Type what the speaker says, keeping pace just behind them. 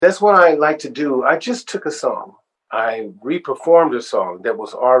That's what I like to do. I just took a song. I re-performed a song that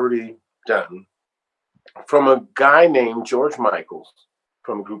was already done from a guy named George Michaels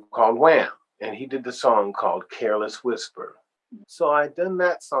from a group called Wham. And he did the song called Careless Whisper. So I done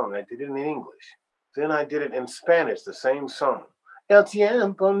that song. I did it in English. Then I did it in Spanish, the same song. El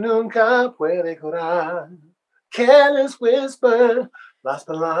tiempo nunca puede curar. Careless whisper, las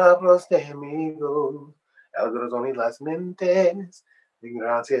palabras de amigos. El corazón y las mentes.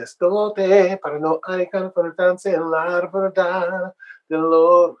 Gracias tote para no hay confrontarse en la verdad del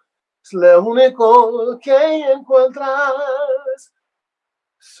Lord. Es lo único que encuentras.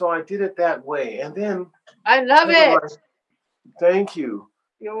 So I did it that way. And then I love it. Thank you.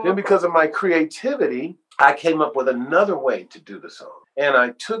 Then because of my creativity, I came up with another way to do the song. And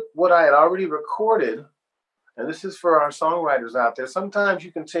I took what I had already recorded, and this is for our songwriters out there. Sometimes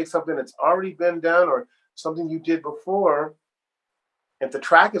you can take something that's already been done or something you did before. If the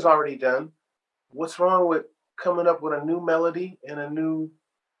track is already done, what's wrong with coming up with a new melody and a new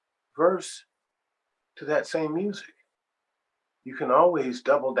verse to that same music? You can always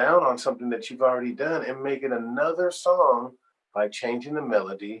double down on something that you've already done and make it another song by changing the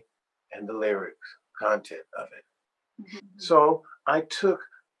melody and the lyrics content of it. Mm-hmm. So I took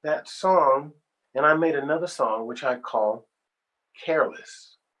that song and I made another song, which I call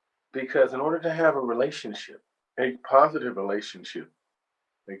Careless, because in order to have a relationship, a positive relationship,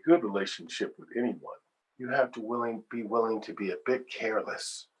 a good relationship with anyone, you have to be willing to be a bit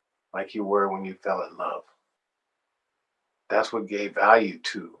careless, like you were when you fell in love. That's what gave value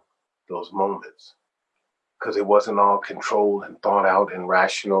to those moments, because it wasn't all controlled and thought out and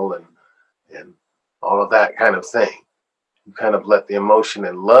rational and all of that kind of thing. You kind of let the emotion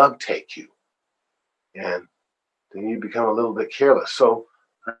and love take you, and then you become a little bit careless. So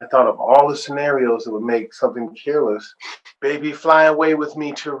I thought of all the scenarios that would make something careless. Baby, fly away with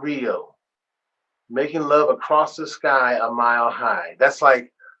me to Rio. Making love across the sky a mile high. That's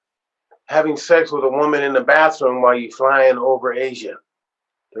like having sex with a woman in the bathroom while you're flying over Asia.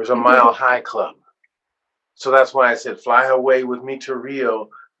 There's a Mile High Club. So that's why I said, fly away with me to Rio,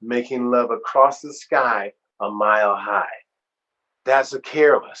 making love across the sky a mile high. That's a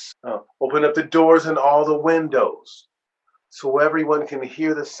careless. Open up the doors and all the windows so everyone can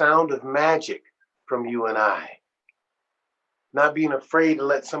hear the sound of magic from you and I. Not being afraid to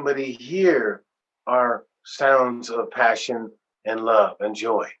let somebody hear our sounds of passion and love and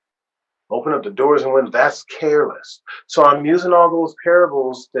joy. Open up the doors and windows. That's careless. So I'm using all those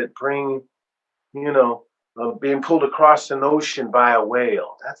parables that bring, being pulled across an ocean by a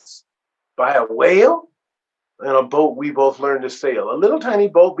whale. That's by a whale? In a boat we both learned to sail. A little tiny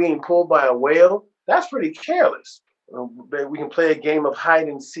boat being pulled by a whale, that's pretty careless. We can play a game of hide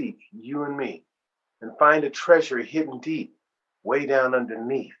and seek, you and me, and find a treasure hidden deep, way down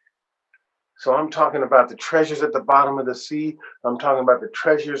underneath. So I'm talking about the treasures at the bottom of the sea. I'm talking about the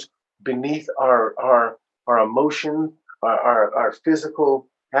treasures beneath our emotion, our physical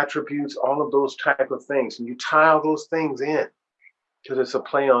attributes, all of those type of things. And you tie all those things in because it's a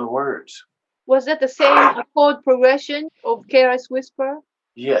play on words. Was that the same chord progression of Careless Whisper?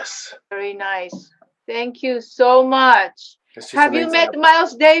 Yes. Very nice. Thank you so much. Have you met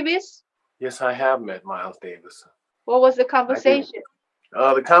Miles Davis? Yes, I have met Miles Davis. What was the conversation?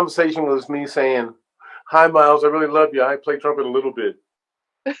 The conversation was me saying, hi, Miles, I really love you. I play trumpet a little bit.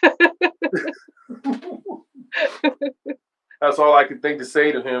 That's all I could think to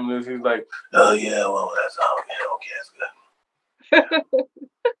say to him. And he's like, oh, yeah, well, that's okay, that's good.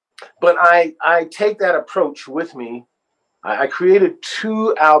 But I take that approach with me. I created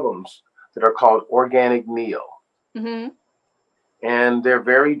 2 albums that are called Organic Neo. Mm-hmm. And they're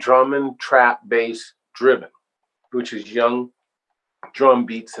very drum and trap bass driven, which is young drum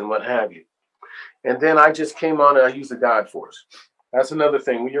beats and what have you. And then I just came on and I used the God Force. That's another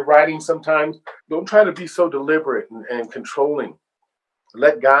thing. When you're writing, sometimes don't try to be so deliberate and controlling.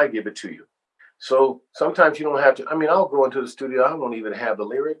 Let God give it to you. So sometimes you don't have to. I'll go into the studio. I won't even have the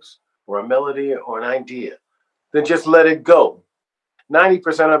lyrics or a melody or an idea. Then just let it go.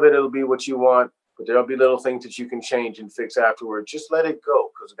 90% of it, it'll be what you want, but there'll be little things that you can change and fix afterward. Just let it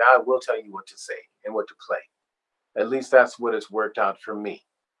go, because God will tell you what to say and what to play. At least that's what it's worked out for me.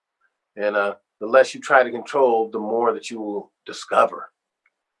 And the less you try to control, the more that you will discover,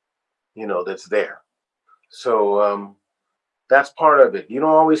 that's there. So that's part of it. You don't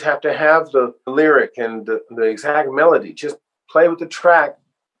always have to have the lyric and the exact melody. Just play with the track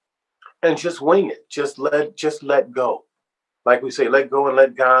and just wing it. Just let go. Like we say, let go and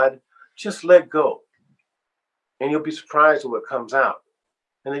let God. Just let go. And you'll be surprised at what comes out.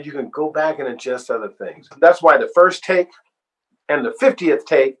 And then you can go back and adjust other things. That's why the first take and the 50th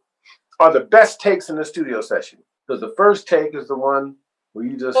take are the best takes in the studio session. Because the first take is the one where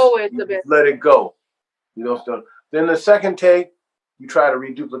you just let it go. You know, then the second take, you try to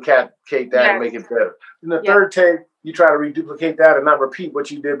reduplicate that and make it better. Then the third take, you try to reduplicate that and not repeat what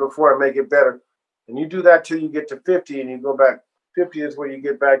you did before and make it better. And you do that till you get to 50 and you go back. 50 is where you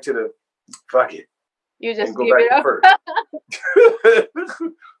get back to the fuck it. You just go back to first.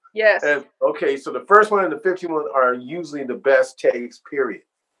 Yes. And, okay, so the first one and the 51 are usually the best takes, period.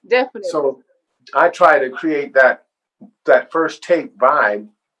 Definitely. So I try to create that first take vibe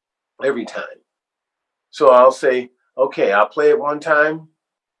every time. So I'll say, okay, I'll play it one time.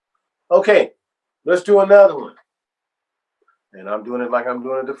 Okay, let's do another one. And I'm doing it like I'm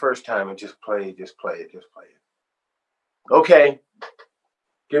doing it the first time and just play it. Okay,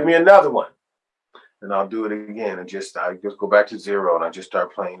 give me another one. And I'll do it again. And I just go back to 0 and I just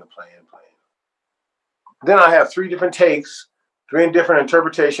start playing. Then I have 3 different takes, 3 different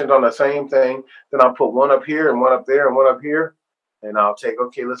interpretations on the same thing. Then I'll put one up here and one up there and one up here. And I'll take,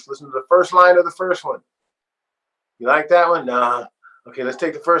 okay, let's listen to the first line of the first one. You like that one? Nah. Okay, let's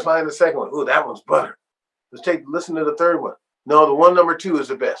take the first line of the second one. Ooh, that one's butter. Listen to the third one. No, the one number 2 is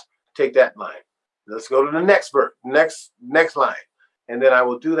the best. Take that line. Let's go to the next verse, next line. And then I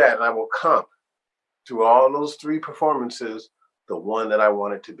will do that and I will comp through all those 3 performances, the one that I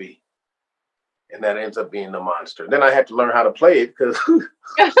want it to be. And that ends up being the monster. Then I had to learn how to play it because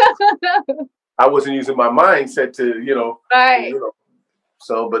I wasn't using my mindset to, Right.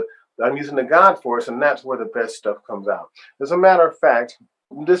 So, but I'm using the God Force, and that's where the best stuff comes out. As a matter of fact,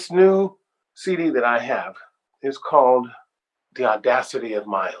 this new CD that I have is called The Audacity of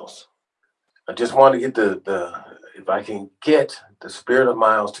Miles. I just want to get if I can get the spirit of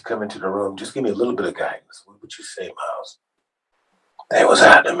Miles to come into the room, just give me a little bit of guidance. What would you say, Miles? Hey, what's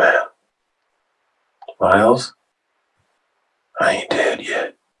happening, man? Miles? I ain't dead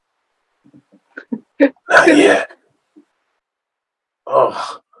yet. Not yet.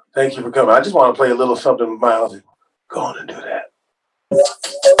 Oh, thank you for coming. I just want to play a little something, Miles. Go on and do that.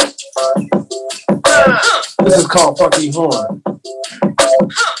 This is called Funky Horn.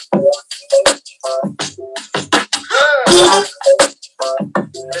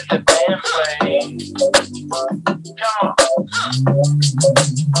 Let the band play. Come on.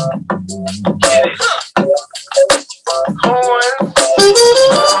 Get it. Horn.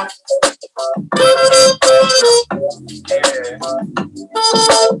 Yeah. Come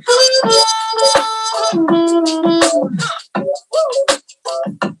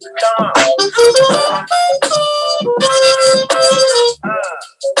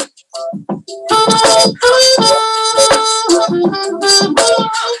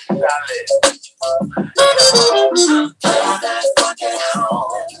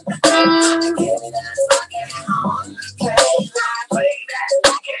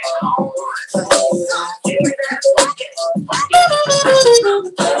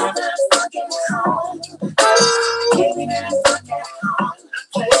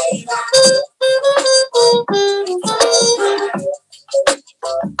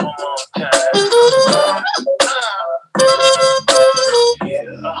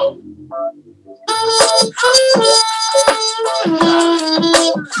on.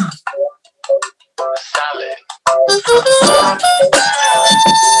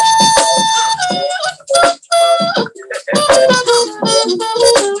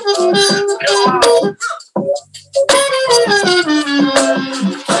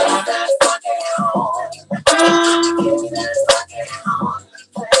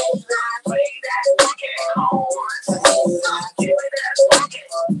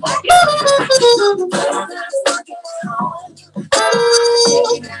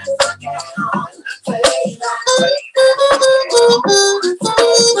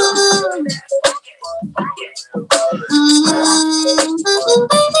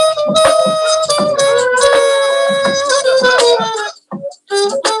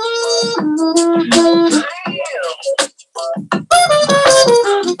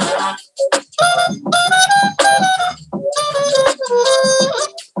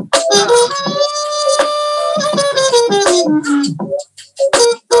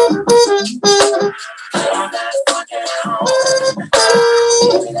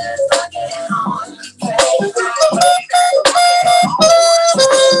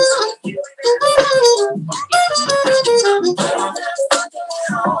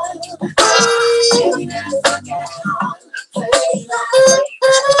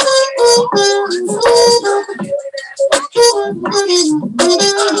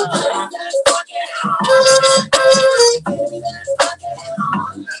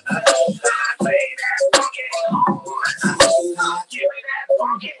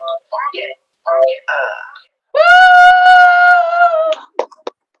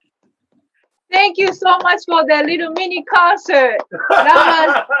 Thank you so much for that little mini concert.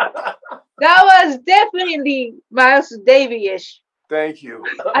 That was definitely Miles Davis-ish. Thank you.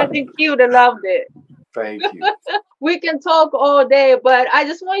 I think you would have loved it. Thank you. We can talk all day, but I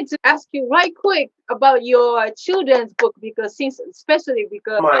just wanted to ask you right quick about your children's book especially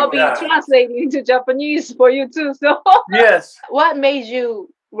because I'll be translating into Japanese for you too. So yes. What made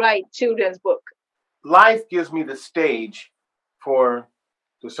you write children's book? Life gives me the stage for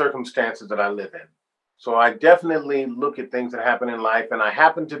the circumstances that I live in. So I definitely look at things that happen in life, and I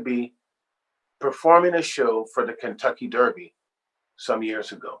happen to be performing a show for the Kentucky Derby some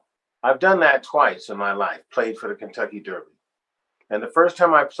years ago. I've done that twice in my life, played for the Kentucky Derby. And the first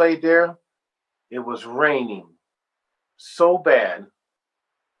time I played there, it was raining so bad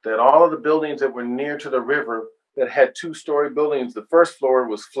that all of the buildings that were near to the river that had 2-story buildings, the first floor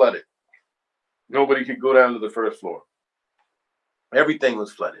was flooded. Nobody could go down to the first floor. Everything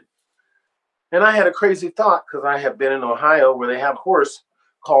was flooded. And I had a crazy thought because I have been in Ohio where they have a horse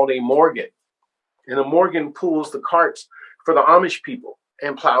called a Morgan. And a Morgan pulls the carts for the Amish people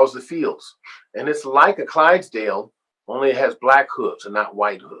and plows the fields. And it's like a Clydesdale, only it has black hooves and not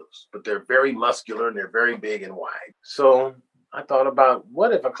white hooves. But they're very muscular and they're very big and wide. So I thought about,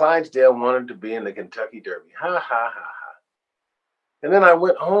 what if a Clydesdale wanted to be in the Kentucky Derby? Ha, ha, ha, ha. And then I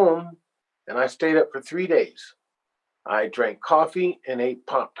went home and I stayed up for 3 days. I drank coffee and ate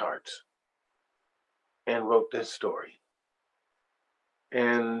Pop-Tarts and wrote this story.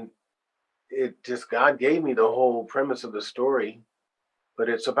 And God gave me the whole premise of the story, but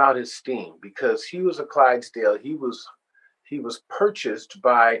it's about his steam because he was a Clydesdale. He was purchased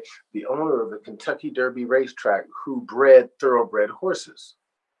by the owner of the Kentucky Derby racetrack who bred thoroughbred horses.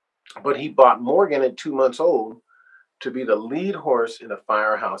 But he bought Morgan at 2 months old to be the lead horse in a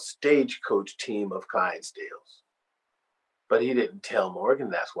Firehouse stagecoach team of Clydesdales. But he didn't tell Morgan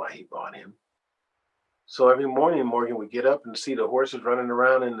that's why he bought him. So every morning, Morgan would get up and see the horses running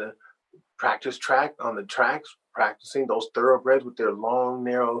around in the practice track on the tracks, practicing those thoroughbreds with their long,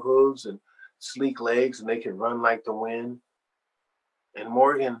 narrow hooves and sleek legs, and they can run like the wind. And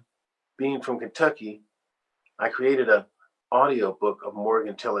Morgan, being from Kentucky, I created an audio book of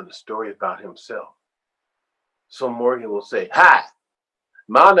Morgan telling the story about himself. So Morgan will say, "Hi,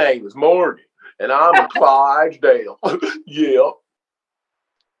 my name is Morgan, and I'm a Clydesdale." Yeah.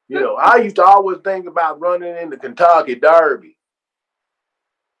 You know, I used to always think about running in the Kentucky Derby.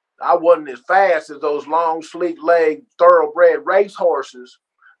 I wasn't as fast as those long, sleek-legged, thoroughbred racehorses,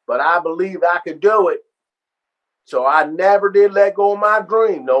 but I believed I could do it. So I never did let go of my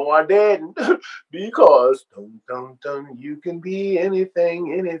dream. No, I didn't. Because, you can be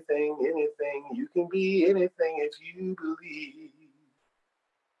anything, anything, anything. You can be anything if you believe.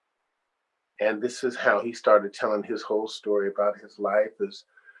 And this is how he started telling his whole story about his life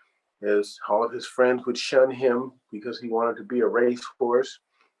as all of his friends would shun him because he wanted to be a racehorse.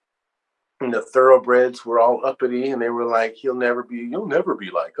 And the thoroughbreds were all uppity and they were like, you'll never be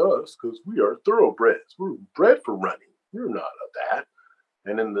like us because we are thoroughbreds. We're bred for running. You're not that.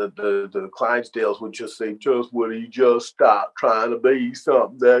 And then the Clydesdales would just say, just would he just stop trying to be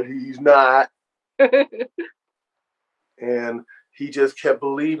something that he's not? And he just kept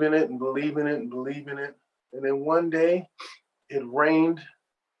believing it and believing it and believing it. And then one day it rained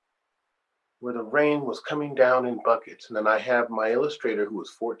where the rain was coming down in buckets. And then I have my illustrator, who was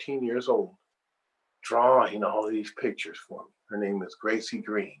 14 years old, drawing all of these pictures for me. Her name is Gracie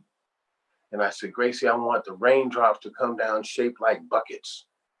Green. And I said, Gracie, I want the raindrops to come down shaped like buckets.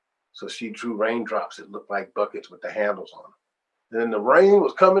 So she drew raindrops that looked like buckets with the handles on them. And then the rain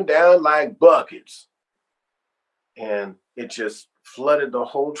was coming down like buckets. And it just flooded the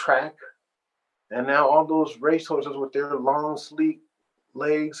whole track. And now all those racehorses with their long, sleek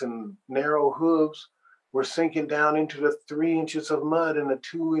legs and narrow hooves were sinking down into the 3 inches of mud and the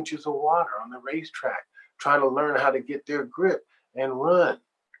 2 inches of water on the racetrack, trying to learn how to get their grip and run.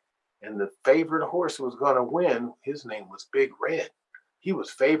 And the favored horse who was going to win, his name was Big Red. He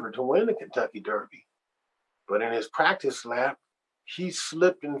was favored to win the Kentucky Derby. But in his practice lap, he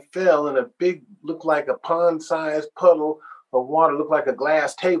slipped and fell in a big, looked like a pond-sized puddle of water, looked like a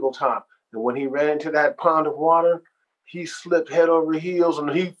glass tabletop. And when he ran into that pond of water, he slipped head over heels and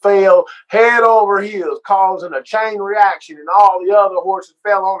he fell head over heels, causing a chain reaction, and all the other horses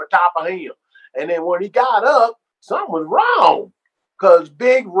fell on the top of him. And then when he got up, something was wrong because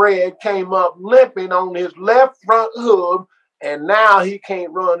Big Red came up limping on his left front hoof, and now he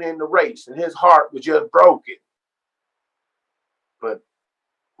can't run in the race, and his heart was just broken. But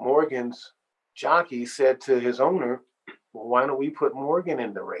Morgan's jockey said to his owner, well, why don't we put Morgan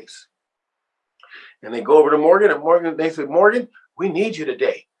in the race? And they go over to Morgan, and Morgan, they said, Morgan, we need you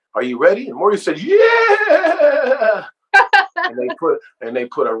today. Are you ready? And Morgan said, yeah. and they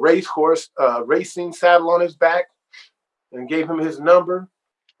put a racehorse racing saddle on his back and gave him his number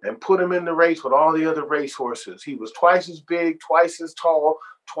and put him in the race with all the other racehorses. He was twice as big, twice as tall,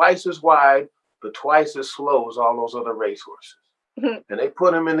 twice as wide, but twice as slow as all those other racehorses. And they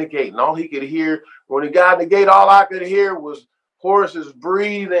put him in the gate, and all he could hear, when he got in the gate, all I could hear was horses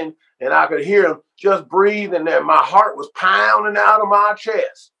breathing, and I could hear them just breathing, and my heart was pounding out of my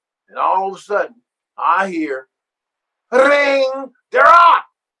chest. And all of a sudden, I hear, ring, they're off!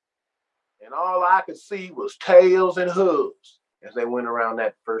 And all I could see was tails and hooves as they went around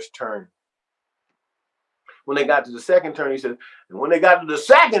that first turn. When they got to the second turn, he said, and when they got to the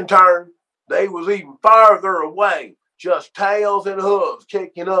second turn, they was even farther away, just tails and hooves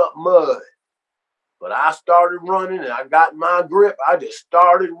kicking up mud. But I started running, and I got my grip. I just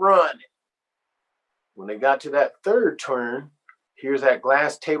started running. When they got to that third turn, here's that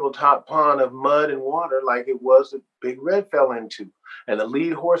glass tabletop pond of mud and water like it was that Big Red fell into. And the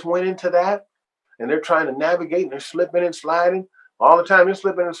lead horse went into that, and they're trying to navigate, and they're slipping and sliding. All the time they're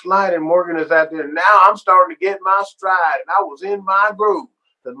slipping and sliding, Morgan is out there. Now I'm starting to get my stride, and I was in my groove.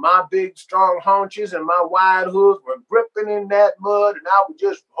 And my big, strong haunches and my wide hooves were gripping in that mud, and I was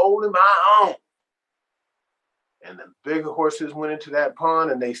just holding my own. And the bigger horses went into that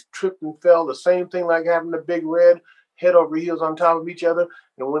pond, and they tripped and fell. The same thing like having the Big Red head over heels on top of each other.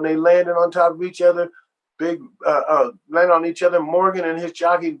 And when they landed on top of each other, landed on each other, Morgan and his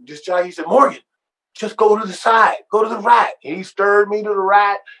jockey said, Morgan, just go to the side, go to the right. And he stirred me to the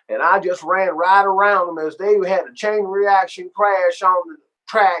right, and I just ran right around them as they had a chain reaction crash on the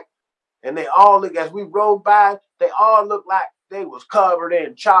track. And they all looked, as we rode by, they all looked like they was covered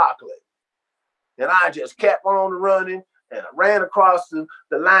in chocolate. And I just kept on running, and I ran across the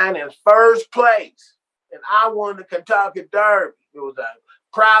line in first place. And I won the Kentucky Derby. It was the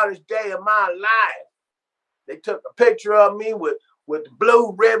proudest day of my life. They took a picture of me with the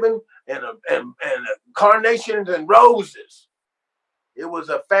blue ribbon and carnations and roses. It was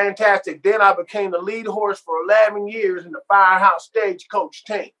a fantastic. Then I became the lead horse for 11 years in the Firehouse Stagecoach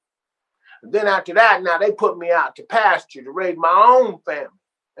team. And then after that, now they put me out to pasture to raise my own family.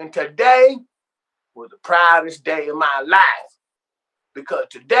 And today was the proudest day of my life, because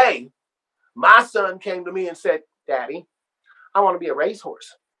today my son came to me and said, Daddy, I want to be a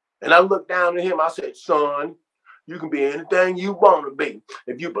racehorse. And I looked down at him. I said, son, you can be anything you want to be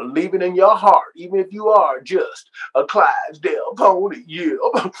if you believe it in your heart, even if you are just a Clydesdale pony. Yeah,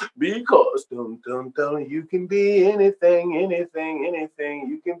 because you can be anything, anything, anything.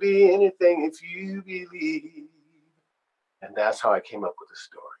 You can be anything if you believe. And that's how I came up with the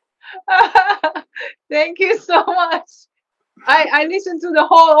story. Thank you so much. I listened to the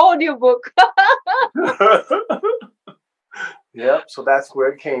whole audiobook. Yep, so that's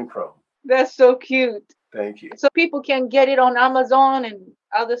where it came from. That's so cute. Thank you. So people can get it on Amazon and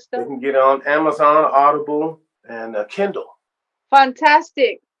other stuff? They can get it on Amazon, Audible, and Kindle.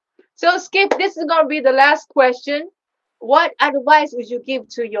 Fantastic. So Skip, this is going to be the last question. What advice would you give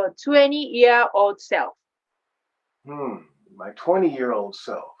to your 20-year-old self? My 20-year-old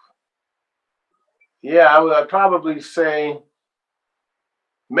self. Yeah, I would probably say,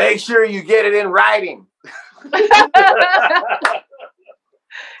 make sure you get it in writing.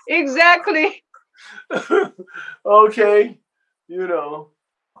 Exactly. Okay.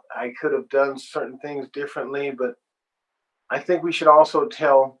 I could have done certain things differently, but I think we should also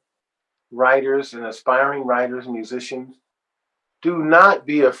tell writers and aspiring writers and musicians, do not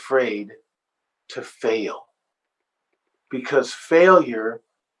be afraid to fail, because failure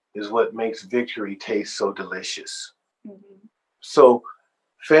is what makes victory taste so delicious. Mm-hmm. So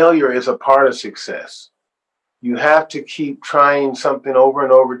failure is a part of success. You have to keep trying something over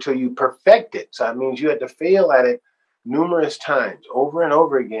and over till you perfect it. So that means you have to fail at it numerous times, over and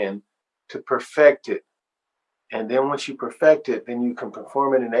over again, to perfect it. And then once you perfect it, then you can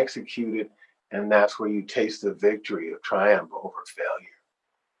perform it and execute it. And that's where you taste the victory of triumph over failure.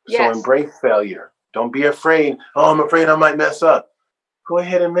 Yes. So embrace failure. Don't be afraid. Oh, I'm afraid I might mess up. Go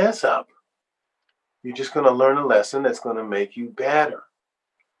ahead and mess up. You're just going to learn a lesson that's going to make you better.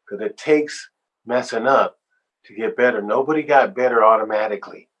 Because it takes messing up to get better. Nobody got better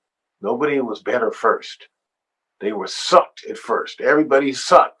automatically. Nobody was better first. They were sucked at first. Everybody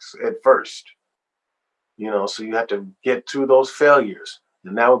sucks at first. So you have to get through those failures.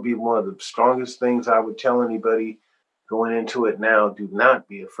 And that would be one of the strongest things I would tell anybody going into it now. Do not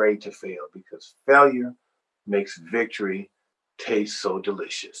be afraid to fail, because failure makes victory taste so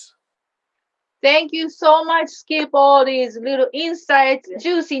delicious. Thank you so much, Skip, all these little insights,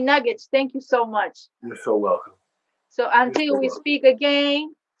 juicy nuggets. Thank you so much. You're so welcome. So until we speak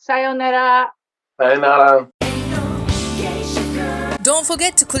again, sayonara. Sayonara. Don't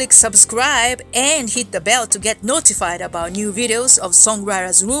forget to click subscribe and hit the bell to get notified about new videos of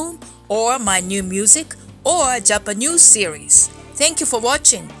Songwriters Room or my new music or Japanese series. Thank you for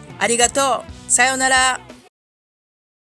watching. Arigato. Sayonara.